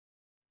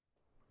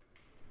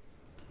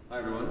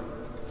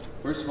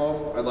First of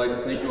all, I'd like to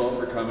thank you all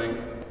for coming,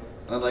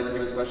 and I'd like to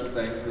give a special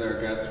thanks to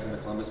our guests from the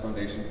Columbus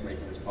Foundation for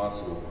making this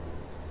possible.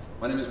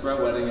 My name is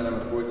Brett Wedding, and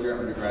I'm a fourth-year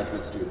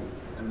undergraduate student,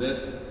 and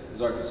this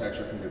is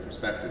Architecture from New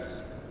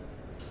Perspectives.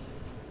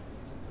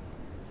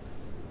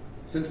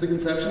 Since the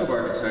conception of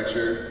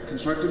architecture,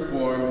 constructive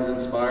form has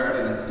inspired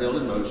and instilled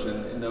in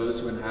motion in those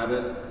who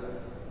inhabit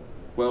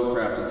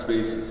well-crafted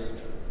spaces.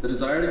 The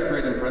desire to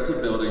create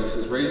impressive buildings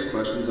has raised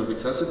questions of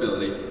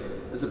accessibility,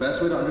 as the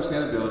best way to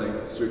understand a building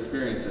is to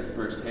experience it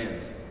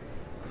firsthand.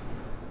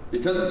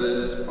 Because of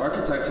this,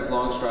 architects have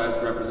long strived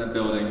to represent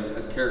buildings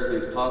as carefully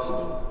as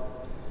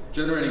possible,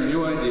 generating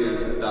new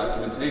ideas and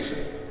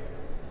documentation.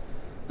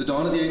 The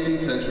dawn of the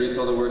 18th century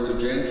saw the works of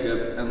Jan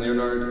Kipp and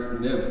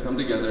Leonard Nimb come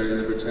together in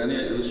the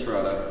Britannia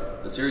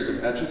Illustrata, a series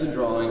of etches and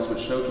drawings which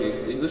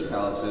showcased English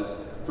palaces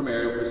from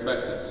aerial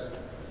perspectives.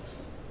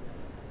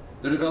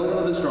 The development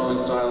of this drawing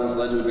style has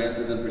led to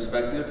advances in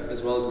perspective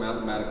as well as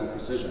mathematical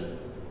precision.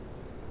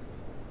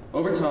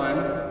 Over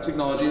time,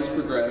 technology has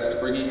progressed,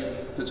 bringing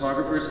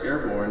photographers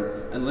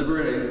airborne and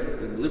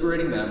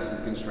liberating them from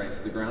the constraints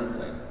of the ground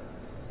plane.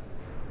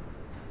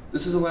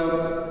 This has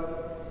allowed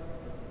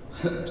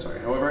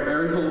However,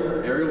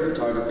 aerial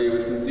photography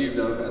was conceived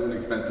of as an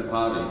expensive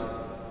hobby.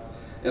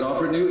 It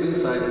offered new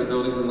insights to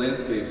buildings and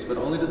landscapes, but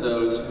only to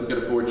those who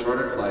could afford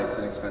chartered flights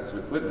and expensive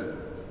equipment.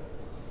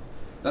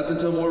 That's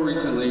until more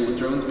recently, with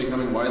drones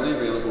becoming widely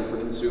available for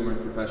consumer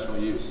and professional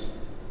use.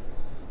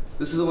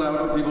 This has allowed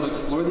for people to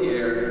explore the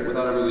air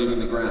without ever leaving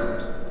the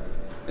ground.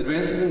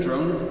 Advances in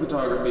drone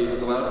photography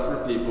has allowed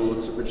for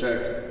people to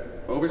project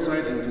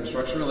oversight in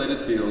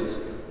construction-related fields,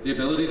 the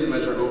ability to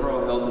measure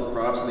overall health of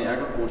crops in the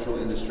agricultural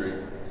industry,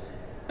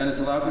 and it's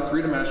allowed for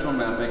three-dimensional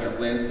mapping of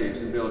landscapes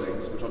and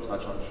buildings, which I'll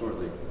touch on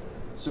shortly.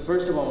 So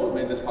first of all, what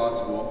made this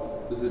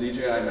possible was the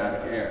DJI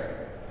Mavic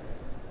Air.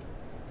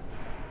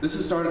 This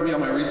has started me on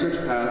my research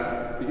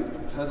path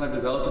because I've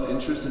developed an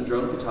interest in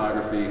drone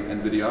photography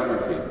and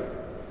videography.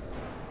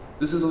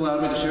 This has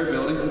allowed me to share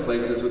buildings and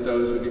places with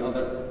those who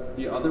would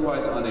be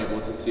otherwise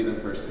unable to see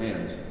them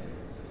firsthand.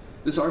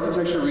 This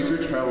Architecture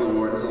Research Travel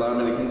Award has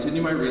allowed me to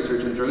continue my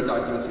research in drone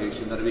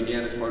documentation that I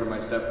began as part of my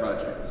STEP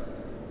project.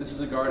 This is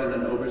a garden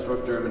in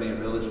Oberstdorf, Germany, a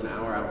village an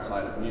hour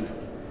outside of Munich.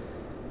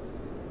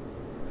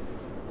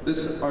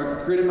 This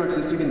creative and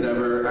artistic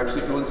endeavor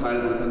actually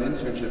coincided with an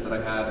internship that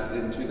I had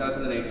in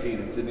 2018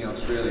 in Sydney,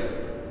 Australia.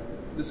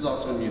 This is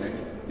also in Munich,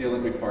 the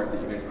Olympic Park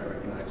that you guys might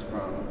recognize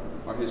from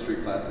our history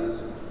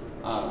classes.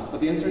 But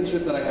the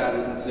internship that I had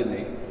was in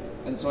Sydney,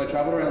 and so I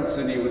traveled around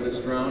Sydney with this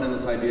drone and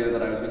this idea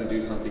that I was going to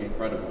do something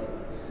incredible.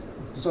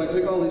 So I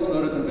took all these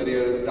photos and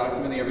videos,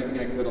 documenting everything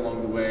I could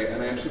along the way,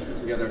 and I actually put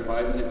together a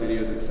 5-minute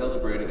video that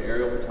celebrated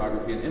aerial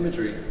photography and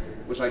imagery,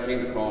 which I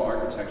came to call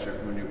Architecture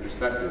from a New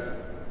Perspective.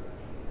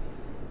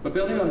 But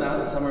building on that, in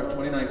the summer of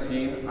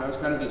 2019, I was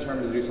kind of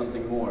determined to do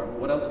something more.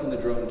 What else can the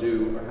drone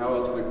do, or how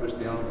else can we push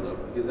the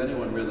envelope? Because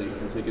anyone really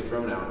can take a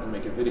drone out and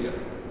make a video.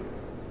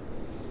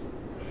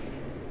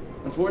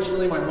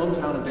 Unfortunately, my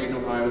hometown of Dayton,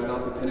 Ohio is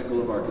not the pinnacle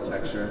of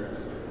architecture.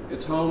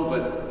 It's home,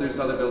 but there's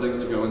other buildings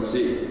to go and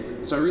see.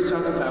 So I reached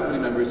out to faculty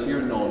members here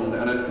in Knowlton,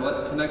 and I was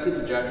connected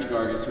to Jackie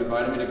Gargis, who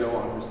invited me to go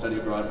on her study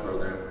abroad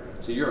program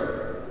to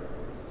Europe.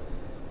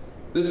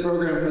 This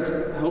program has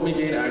helped me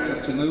gain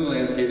access to new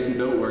landscapes and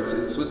built works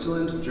in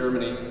Switzerland,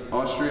 Germany,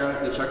 Austria,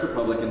 the Czech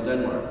Republic, and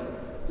Denmark.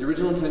 The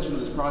original intention of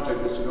this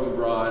project was to go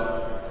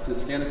abroad, to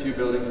scan a few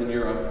buildings in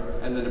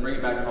Europe, and then to bring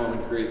it back home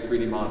and create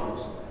 3D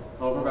models.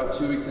 However, about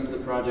 2 weeks into the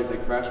project, I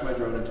crashed my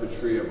drone into a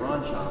tree at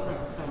Ron Shop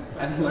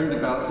and learned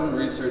about some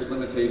research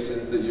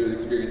limitations that you would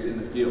experience in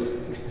the field.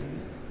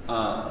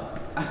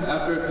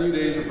 After a few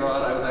days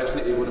abroad, I was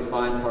actually able to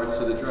find parts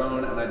to the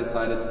drone, and I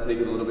decided to take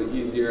it a little bit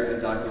easier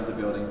and document the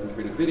buildings and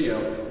create a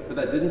video, but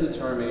that didn't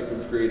deter me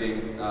from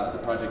creating the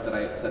project that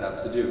I set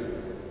out to do.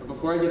 But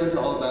before I get into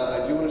all of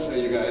that, I do want to show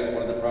you guys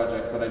one of the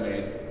projects that I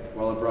made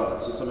while abroad.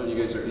 So some of you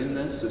guys are in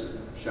this, so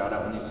shout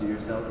out when you see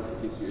yourself,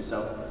 if you see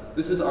yourself.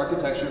 This is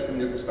Architecture from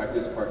New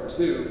Perspectives Part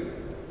 2.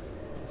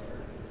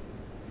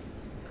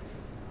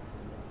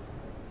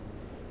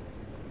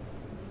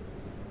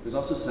 There's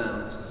also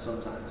sounds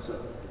sometimes,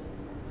 so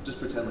just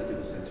pretend like you're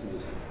listening to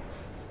music.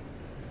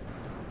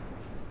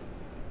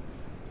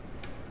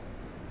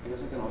 I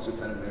guess I can also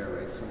kind of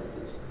narrate some of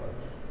this, but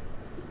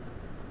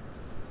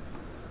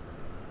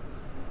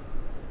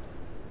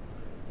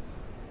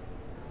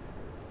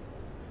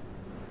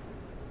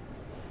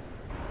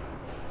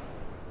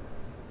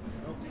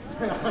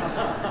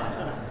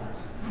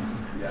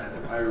yeah,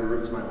 I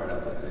ripped my heart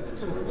out that day. It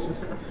was horrible.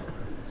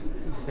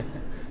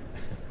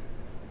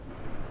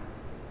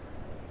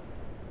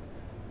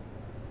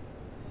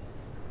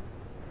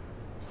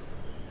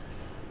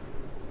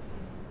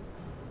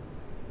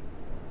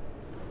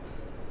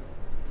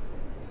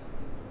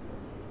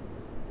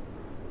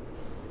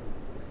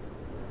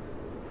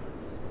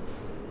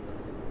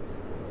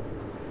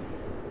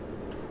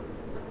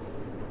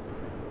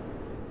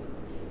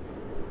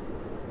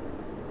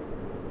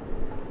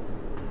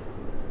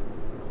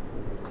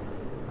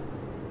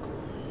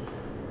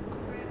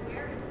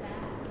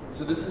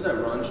 So this is at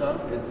Ron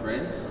Shop in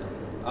France.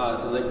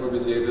 It's a Le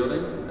Corbusier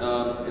building.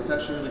 It's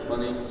actually really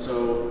funny.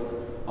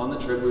 So on the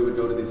trip, we would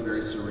go to these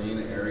very serene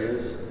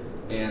areas,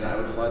 and I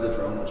would fly the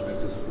drone, which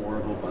makes this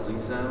horrible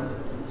buzzing sound.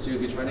 So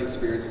you'd be trying to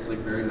experience this like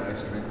very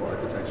nice, tranquil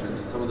architecture. And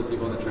so some of the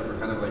people on the trip were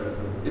kind of like,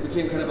 it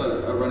became kind of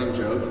a running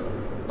joke.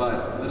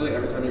 But literally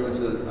every time you went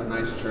to a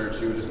nice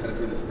church, you would just kind of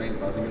hear this faint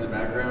buzzing in the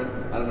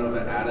background. I don't know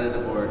if it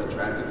added or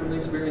detracted from the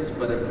experience,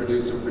 but it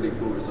produced some pretty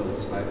cool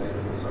results, I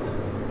think.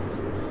 So.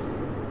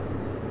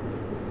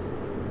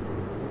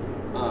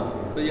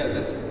 But yeah,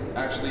 this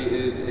actually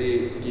is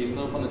a ski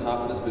slope on the top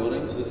of this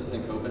building. So this is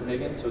in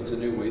Copenhagen. So it's a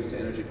new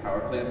waste-to-energy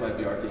power plant by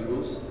Bjarke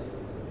Ingels.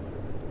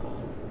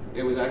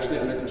 It was actually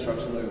under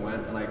construction when we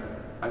went, and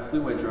I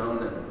flew my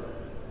drone, and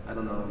I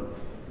don't know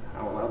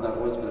how loud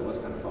that was, but it was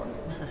kind of fun.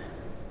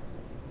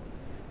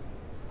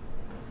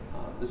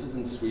 This is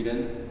in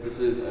Sweden. This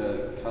is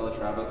a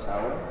Calatrava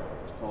tower.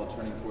 It's called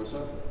Turning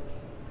Torso.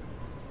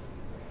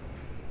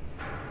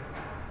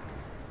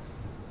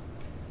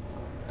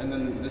 And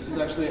then this is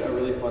actually a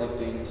really funny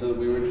scene. So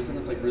we were just in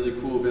this like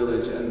really cool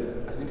village,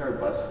 and I think our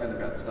bus kind of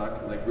got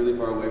stuck like really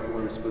far away from where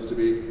we were supposed to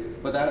be.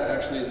 But that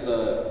actually is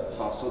the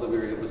hostel that we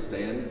were able to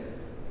stay in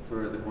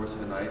for the course of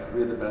the night.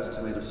 We had the best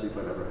tomato soup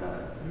I've ever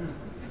had.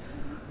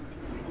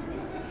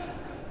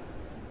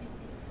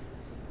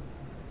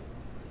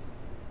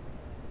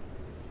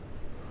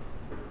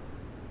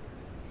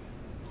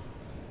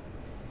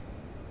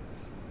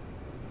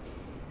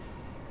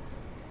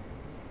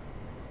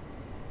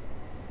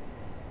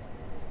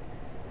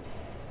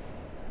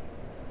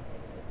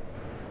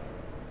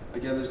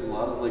 Again, there's a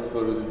lot of like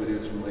photos and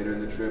videos from later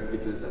in the trip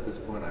because at this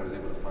point I was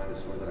able to find a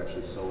store that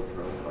actually sold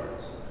drone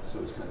parts, so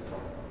it was kind of fun.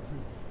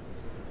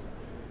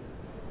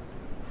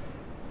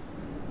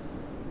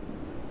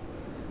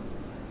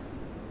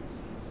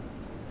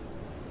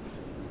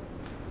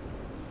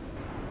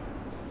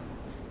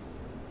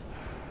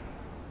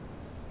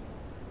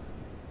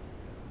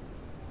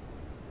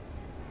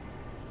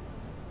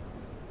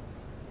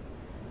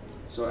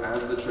 So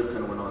as the trip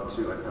kind of went on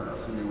too, I found out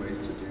some new ways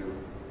to do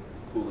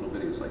cool little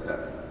videos like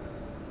that.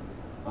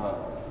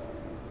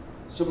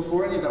 So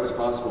before any of that was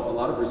possible, a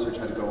lot of research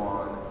had to go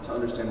on to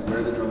understand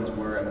where the drones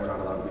were and were not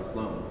allowed to be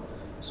flown.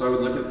 So I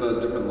would look at the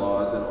different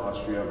laws in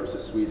Austria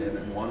versus Sweden,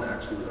 and one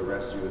actually would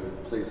arrest you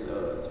and place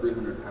a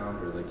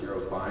 300-pound or like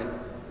euro fine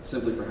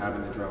simply for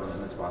having the drone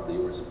in the spot that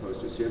you were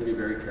supposed to. So you had to be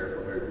very careful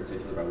and very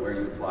particular about where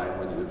you would fly and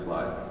when you would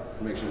fly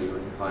to make sure that you were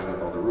complying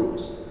with all the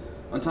rules.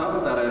 On top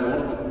of that, I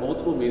had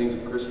multiple meetings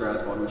with Chris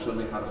Rasbal, who showed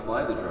me how to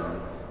fly the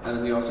drone. And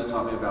then he also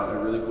taught me about a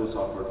really cool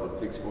software called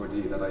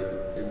Pix4D that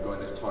I am going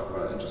to talk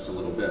about in just a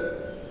little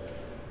bit.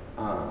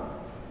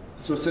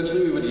 So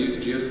essentially we would use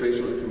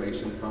geospatial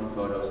information from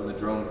photos and the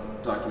drone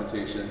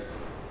documentation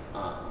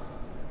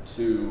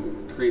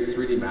to create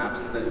 3D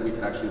maps that we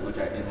could actually look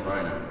at in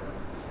Rhino.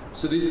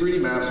 So these 3D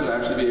maps would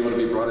actually be able to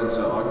be brought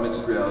into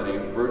augmented reality,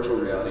 virtual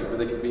reality, or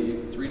they could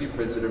be 3D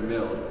printed or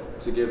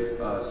milled to give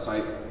a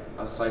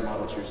site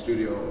model to your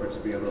studio or to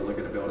be able to look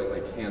at a building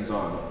like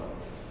hands-on.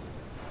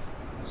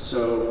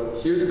 So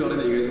here's a building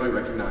that you guys might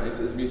recognize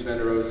is Mies van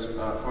der Rohe's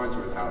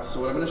Farnsworth house.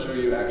 So what I'm going to show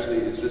you actually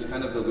is just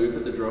kind of the loop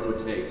that the drone would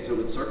take. So it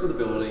would circle the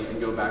building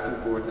and go back and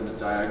forth in a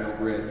diagonal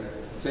grid,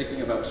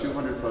 taking about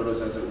 200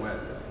 photos as it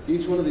went.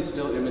 Each one of these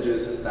still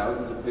images has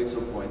thousands of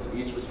pixel points,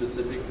 each with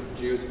specific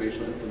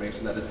geospatial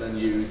information that is then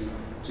used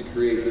to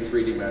create the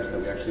 3D mesh that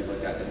we actually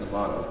look at in the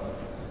model.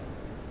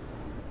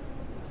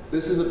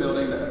 This is a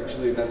building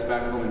that's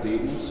back home in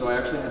Dayton. So I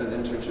actually had an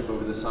internship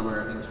over the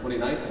summer in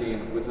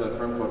 2019 with a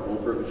firm called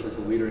Wolfert, which is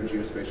a leader in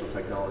geospatial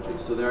technology.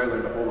 So there I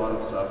learned a whole lot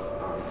of stuff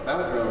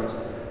about drones,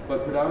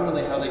 but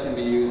predominantly how they can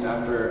be used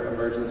after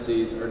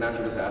emergencies or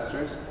natural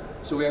disasters.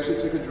 So we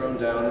actually took a drone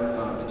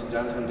down into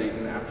downtown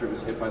Dayton after it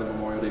was hit by the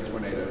Memorial Day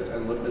tornadoes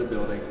and looked at a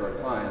building for a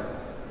client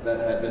that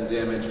had been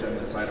damaged and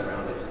the site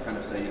around it to kind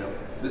of say, you know,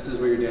 this is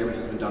where your damage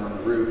has been done on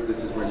the roof,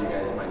 this is where you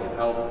guys might need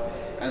help.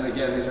 And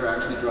again, these are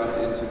actually dropped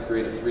in to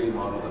create a 3D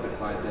model that the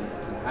client then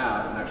can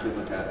have and actually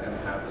look at and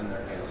have in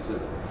their hands to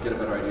get a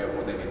better idea of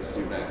what they need to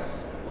do next.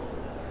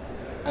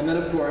 And then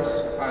of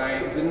course,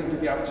 I didn't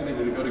get the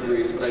opportunity to go to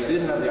Greece, but I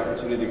did have the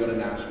opportunity to go to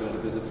Nashville to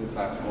visit some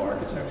classical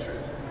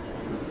architecture.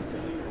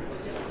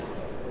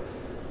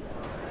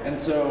 And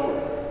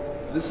so,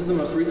 this is the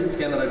most recent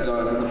scan that I've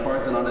done in the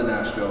Parthenon in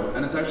Nashville,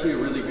 and it's actually a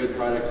really good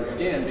project to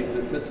scan because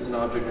it sits as an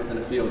object within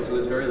a field, so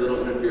there's very little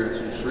interference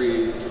from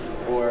trees,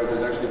 or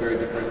there's actually very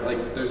different,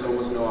 like there's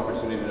almost no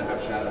opportunity to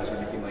have shadows or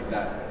anything like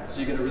that, so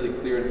you get a really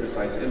clear and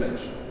precise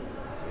image.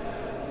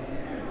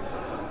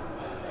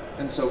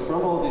 And so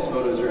from all of these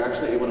photos, you're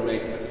actually able to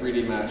make a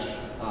 3D mesh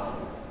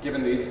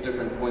given these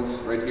different points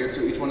right here.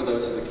 So each one of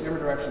those has a camera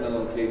direction and a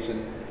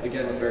location,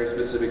 again with very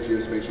specific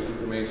geospatial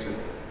information.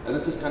 And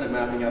this is kind of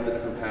mapping out the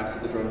different paths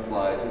that the drone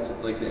flies into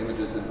like the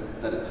images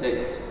that it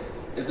takes.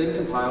 It then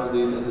compiles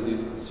these into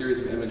these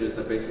series of images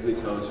that basically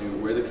tells you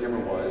where the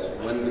camera was,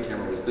 when the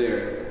camera was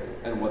there,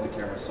 and what the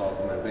camera saw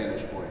from that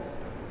vantage point.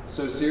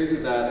 So a series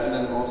of that, and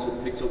then also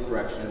pixel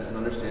correction and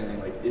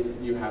understanding, like, if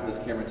you have this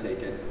camera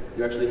taken,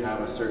 you actually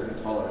have a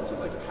certain tolerance of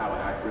like how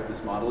accurate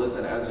this model is,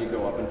 and as you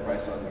go up in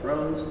price on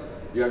drones,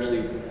 you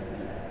actually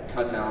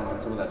cut down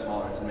on some of that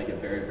tolerance and make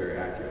it very, very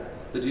accurate.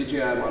 The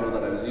DJI model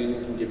that I was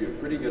using can give you a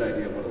pretty good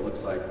idea of what it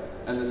looks like,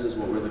 and this is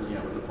what we're looking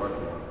at with the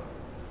Parthenon.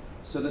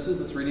 So this is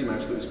the 3D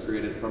mesh that was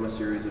created from a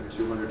series of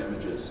 200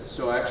 images.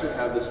 So I actually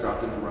have this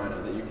dropped into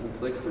Rhino that you can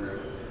click through,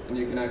 and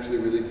you can actually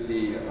really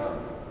see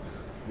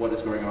what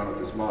is going on with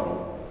this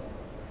model.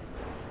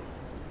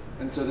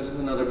 And so this is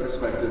another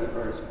perspective,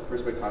 or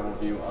perspectival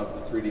view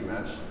of the 3D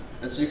mesh.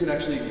 And so you can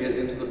actually get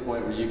into the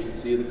point where you can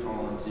see the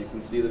columns, you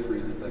can see the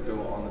friezes that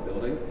go on the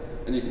building,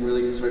 and you can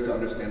really start to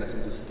understand a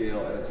sense of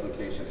scale and its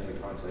location in the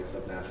context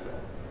of Nashville.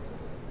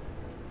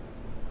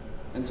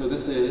 And so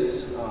this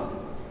is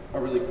a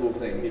really cool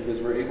thing, because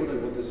we're able to,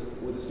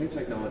 with this new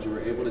technology,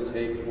 we're able to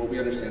take what we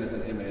understand as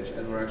an image,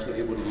 and we're actually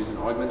able to use an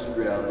augmented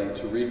reality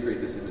to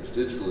recreate this image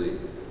digitally,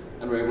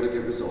 and we're able to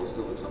get results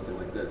that look something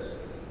like this.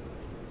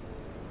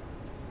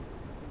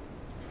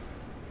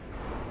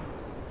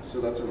 So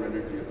that's a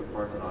rendered view of the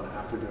Parthenon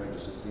after doing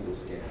just a single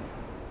scan.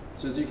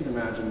 So as you can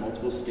imagine,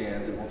 multiple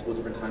scans at multiple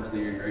different times of the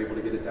year, you're able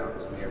to get it down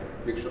to near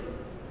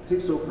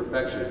pixel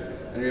perfection,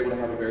 and you're able to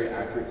have a very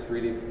accurate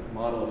 3D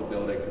model of a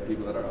building for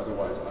people that are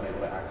otherwise unable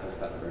to access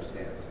that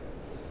firsthand.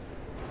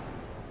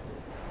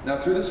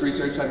 Now through this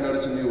research, I've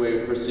noticed a new way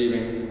of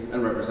perceiving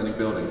and representing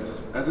buildings.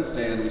 As it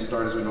stands, we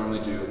start as we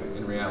normally do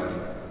in reality.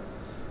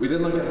 We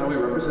then look at how we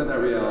represent that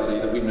reality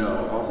that we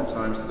know,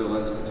 oftentimes through the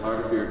lens of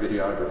photography or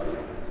videography.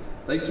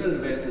 Thanks to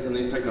advances in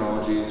these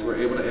technologies,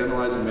 we're able to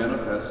analyze and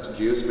manifest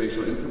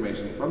geospatial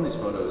information from these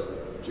photos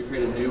to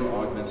create a new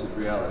augmented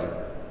reality.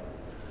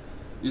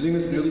 Using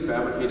this newly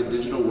fabricated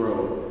digital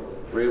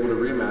world, we're able to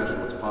reimagine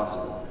what's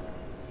possible.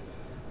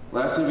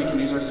 Lastly, we can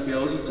use our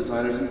skills as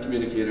designers and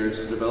communicators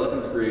to develop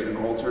and create an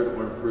altered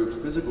or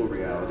improved physical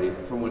reality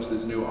from which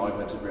these new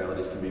augmented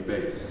realities can be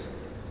based.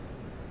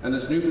 And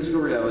this new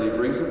physical reality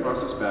brings the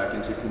process back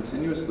into a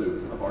continuous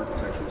loop of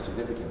architectural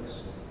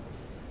significance.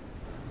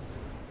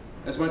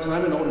 As my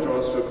time in Knowlton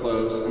draws to a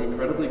close, I'm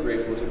incredibly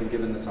grateful to be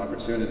given this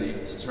opportunity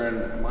to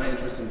turn my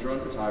interest in drone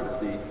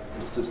photography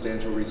into a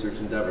substantial research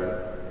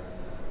endeavor.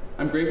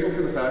 I'm grateful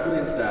for the faculty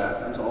and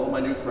staff and to all of my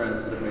new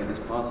friends that have made this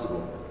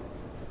possible.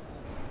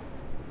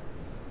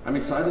 I'm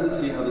excited to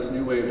see how this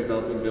new way of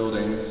developing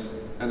buildings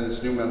and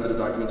this new method of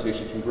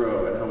documentation can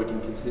grow, and how we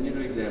can continue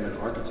to examine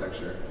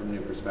architecture from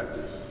new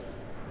perspectives.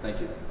 Thank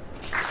you.